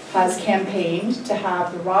has campaigned to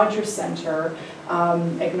have the Rogers Centre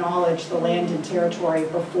acknowledge the land and territory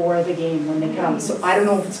before the game when they come. So I don't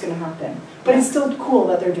know if it's going to happen, but it's still cool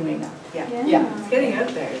that they're doing that. Yeah. It's getting out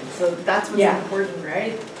there, so that's what's important,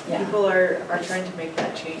 right? Yeah. People are trying to make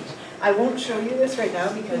that change. I won't show you this right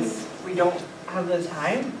now because we don't have the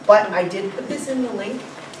time, but I did put this in the link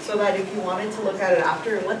so that if you wanted to look at it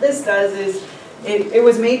after. And what this does is, it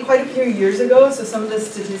was made quite a few years ago, so some of the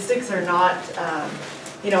statistics are not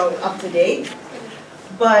up to date,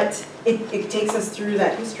 but it takes us through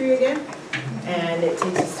that history again, and it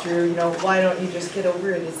takes us through, why don't you just get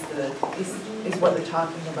over it is what they're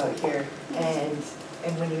talking about here.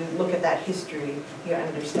 And when you look at that history, you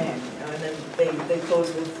understand, and then they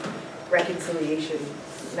close with reconciliation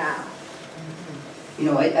now.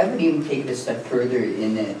 I would even take it a step further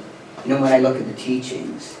in that, when I look at the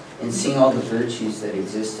teachings and seeing all the virtues that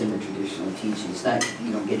exist in the traditional teachings, not,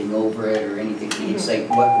 getting over it or anything, it's like,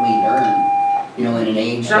 what can we learn, in an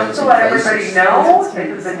age Just that's to in let crisis. everybody know,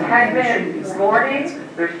 this is a 10-minute warning,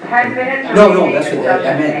 there's 10 minutes No, remaining that's what in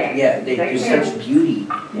I meant, session yeah, A. there's Thank you. such beauty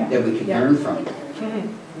that we can learn from it.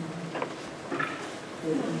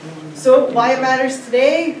 So why it matters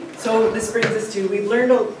today, so this brings us to, we've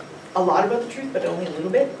learned a lot about the truth, but only a little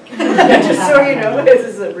bit. Just so you know, this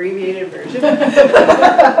is an abbreviated version.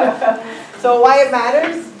 So why it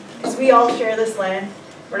matters is we all share this land.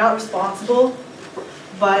 We're not responsible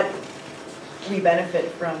but we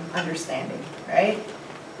benefit from understanding, right?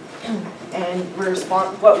 And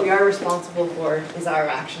what we are responsible for is our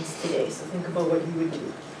actions today. So think about what you would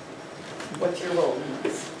do. What's your role in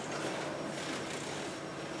this?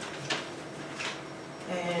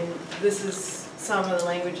 And this is some of the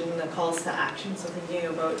language in the calls to action, so thinking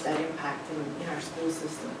about that impact in our school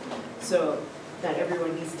system. So that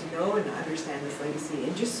everyone needs to know and understand this legacy.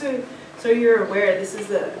 And just so you're aware, this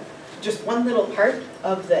is just one little part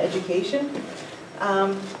of the education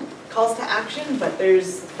calls to action, but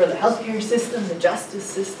there's for the healthcare system, the justice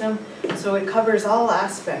system, so it covers all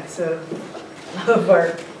aspects of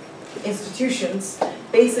our institutions,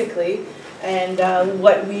 basically, and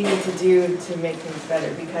what we need to do to make things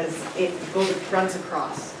better, because it runs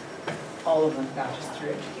across all of them, not just through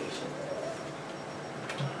education.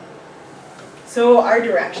 So our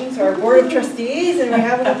directions are Board of Trustees, and we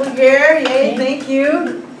have a couple here, yay, thank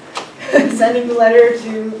you. Sending the letter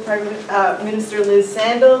to Prime Minister Liz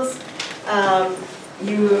Sandals.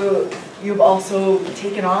 You've also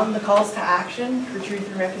taken on the calls to action for truth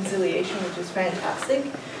and reconciliation, which is fantastic.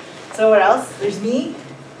 So what else? There's me,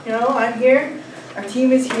 I'm here. Our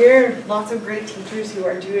team is here, lots of great teachers who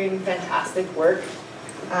are doing fantastic work.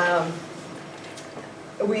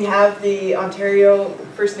 We have the Ontario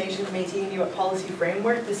First Nations Métis Inuit Policy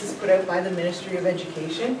Framework. This is put out by the Ministry of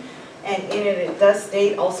Education. And in it does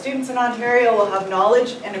state all students in Ontario will have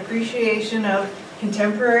knowledge and appreciation of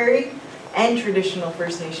contemporary and traditional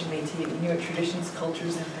First Nation Métis Inuit traditions,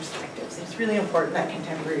 cultures, and perspectives. It's really important that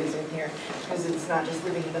contemporary is in here because it's not just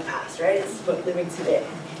living in the past, right? It's about living today.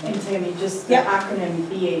 And Tammy, just the acronym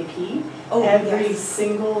BAP, every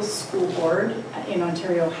single school board in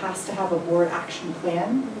Ontario has to have a board action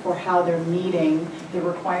plan for how they're meeting the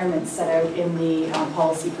requirements set out in the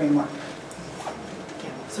policy framework.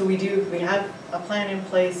 So we have a plan in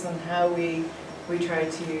place on how we try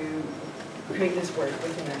to create this work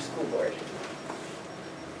within our school board.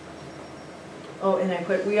 Oh, and I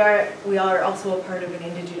put, we are also a part of an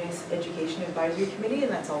Indigenous Education Advisory Committee,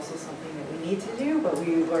 and that's also something that we need to do, but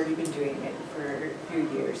we've already been doing it for a few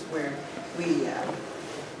years, where we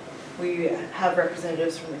have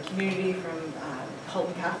representatives from the community, from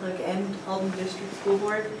Halton Catholic and Halton District School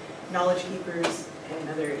Board, knowledge keepers, and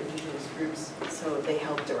other Indigenous groups, so they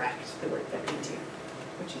help direct the work that we do,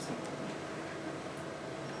 which is important.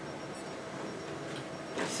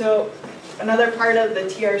 So another part of the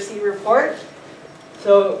TRC report,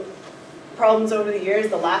 so problems over the years,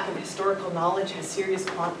 the lack of historical knowledge has serious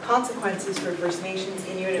consequences for First Nations,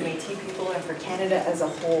 Inuit, and Métis people, and for Canada as a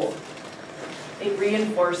whole. It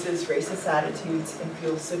reinforces racist attitudes and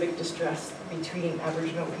fuels civic distrust between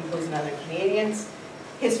Aboriginal peoples and other Canadians.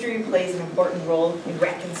 History plays an important role in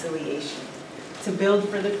reconciliation. To build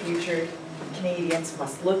for the future, Canadians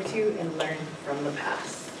must look to and learn from the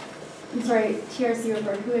past. I'm sorry, TRC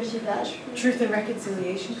report, who issued that? Truth and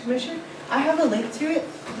Reconciliation Commission. I have a link to it,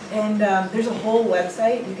 and there's a whole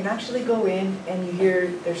website. You can actually go in and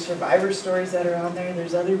there's survivor stories that are on there, and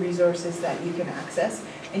there's other resources that you can access,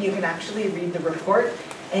 and you can actually read the report,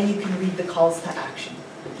 and you can read the calls to action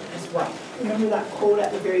as well. Remember that quote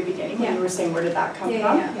at the very beginning when you were saying where did that come from?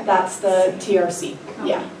 Yeah. That's the TRC. Oh.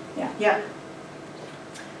 Yeah.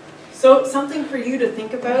 So something for you to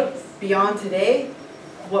think about beyond today,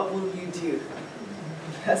 what will you do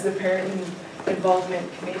as the Parent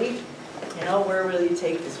Involvement Committee? Where will you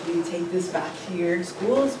take this? Will you take this back to your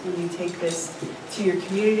schools? Will you take this to your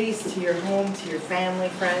communities, to your home, to your family,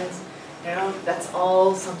 friends? That's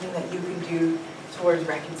all something that you can do towards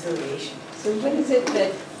reconciliation. So what is it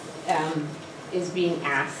that is being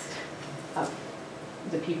asked of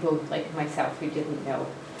the people like myself who didn't know?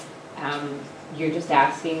 You're just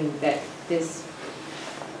asking that this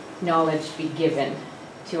knowledge be given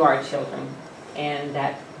to our children and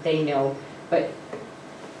that they know, but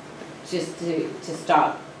just to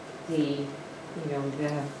stop the,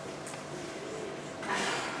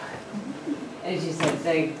 as you said,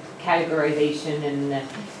 the categorization and the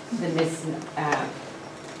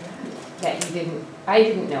that I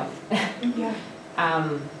didn't know. Yeah.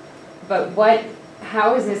 But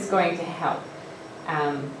how is this going to help?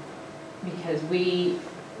 Because we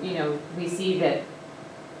see that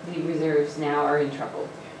the reserves now are in trouble.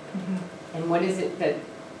 Mm-hmm. And what is it that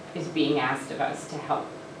is being asked of us to help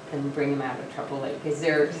them bring them out of trouble? Like, is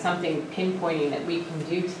there something pinpointing that we can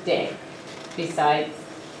do today besides,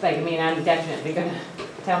 I'm definitely going to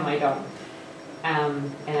tell my dog.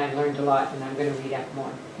 And I've learned a lot and I'm going to read up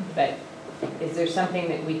more. But is there something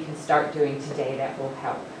that we can start doing today that will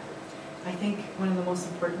help? I think one of the most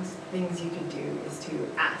important things you can do is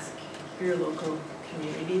to ask your local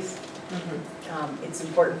communities. Mm-hmm. It's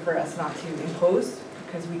important for us not to impose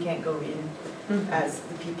because we can't go in as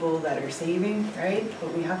the people that are saving, right?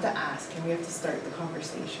 But we have to ask and we have to start the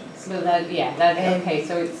conversations. So that, yeah, that's, And- okay,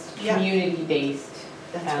 so it's Yeah. community-based.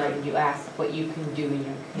 That's right. You ask what you can do in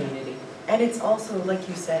your community. And it's also, like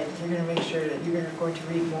you said, you're gonna make sure that you're going to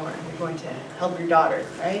read more, you're going to help your daughter,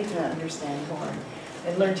 right, to understand more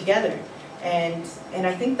and learn together. And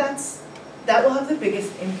I think that will have the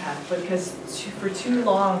biggest impact, because for too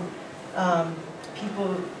long,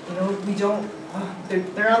 people, you know, we don't,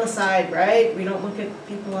 they're on the side, right? We don't look at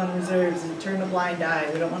people on reserves and turn a blind eye.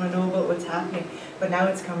 We don't want to know about what's happening. But now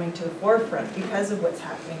it's coming to the forefront because of what's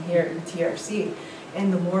happening here at the TRC.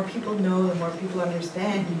 And the more people know, the more people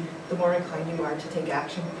understand, the more inclined you are to take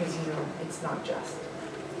action, because you know it's not just.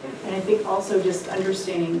 And I think also just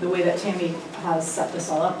understanding the way that Tammy has set this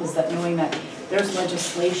all up is that knowing that there's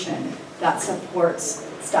legislation that supports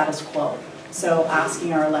status quo. So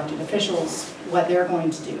asking our elected officials what they're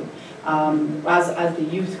going to do. As the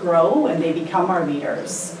youth grow and they become our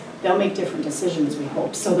leaders, they'll make different decisions, we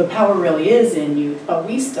hope. So the power really is in youth, but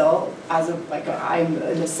we still, I'm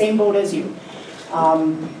in the same boat as you.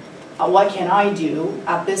 What can I do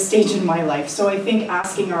at this stage in my life? So I think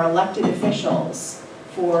asking our elected officials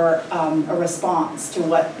for a response to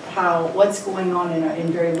what's going on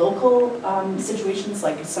in very local situations,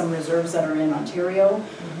 like some reserves that are in Ontario,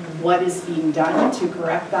 what is being done to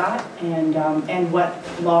correct that, and what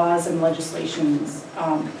laws and legislations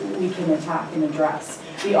we can attack and address.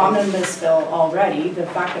 The omnibus bill already, the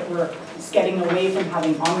fact that we're getting away from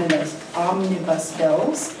having omnibus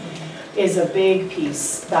bills is a big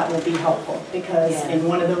piece that will be helpful, because in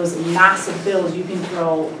one of those massive bills you can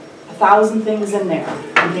throw 1,000 things in there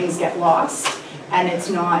and things get lost, and it's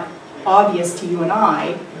not obvious to you and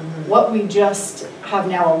I what we just have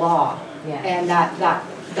now a law, and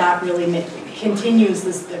that really continues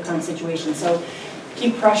the current situation. So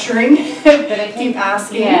keep pressuring, keep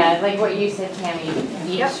asking. Yeah, like what you said, Tammy,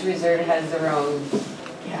 each reserve has their own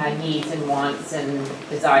needs and wants and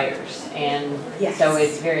desires, and so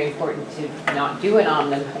it's very important to not do an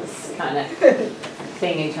omnibus kind of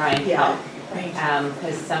thing and try and help,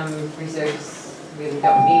 because some reserves really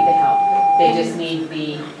don't need the help. They just need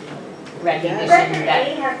the recognition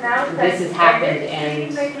that this has happened,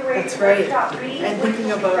 and that's right. And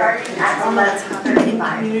thinking about trauma that's happened in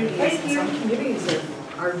communities, and some communities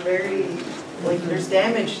are very, like, there's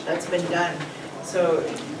damage that's been done. So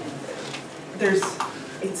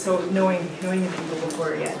it's so knowing the people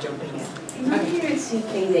before jumping in. I'm here at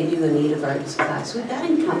CK, they do a Native Arts class. Would that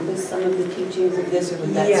encompass some of the teachings of this, or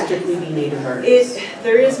would that strictly be Native Arts?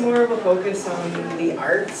 There is more of a focus on the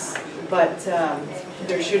arts, but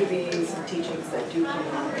there should be some teachings that do come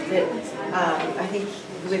along with it. I think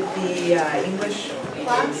with the English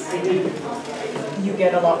class, you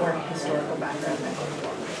get a lot more historical background that goes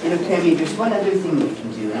along. You know, Tammy, there's one other thing we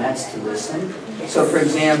can do, and that's to listen. So, for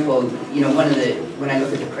example, you know, when I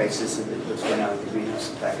look at the crisis of what's going on with the greenhouse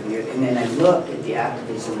effect, and then I look at the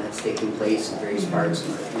activism that's taking place in various parts of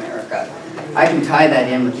North America, I can tie that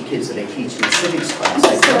in with the kids that I teach in the civics class.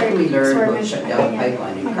 I definitely learn about shutdown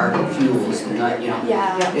pipeline and carbon fuels, and not, you know,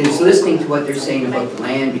 and it's listening to what they're saying about the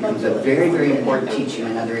land becomes a very, very important teaching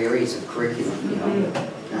in other areas of curriculum, you know.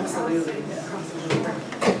 Absolutely.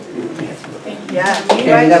 Thank you,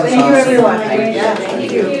 everyone. Thank you, everyone.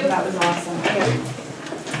 Thank you. That was awesome.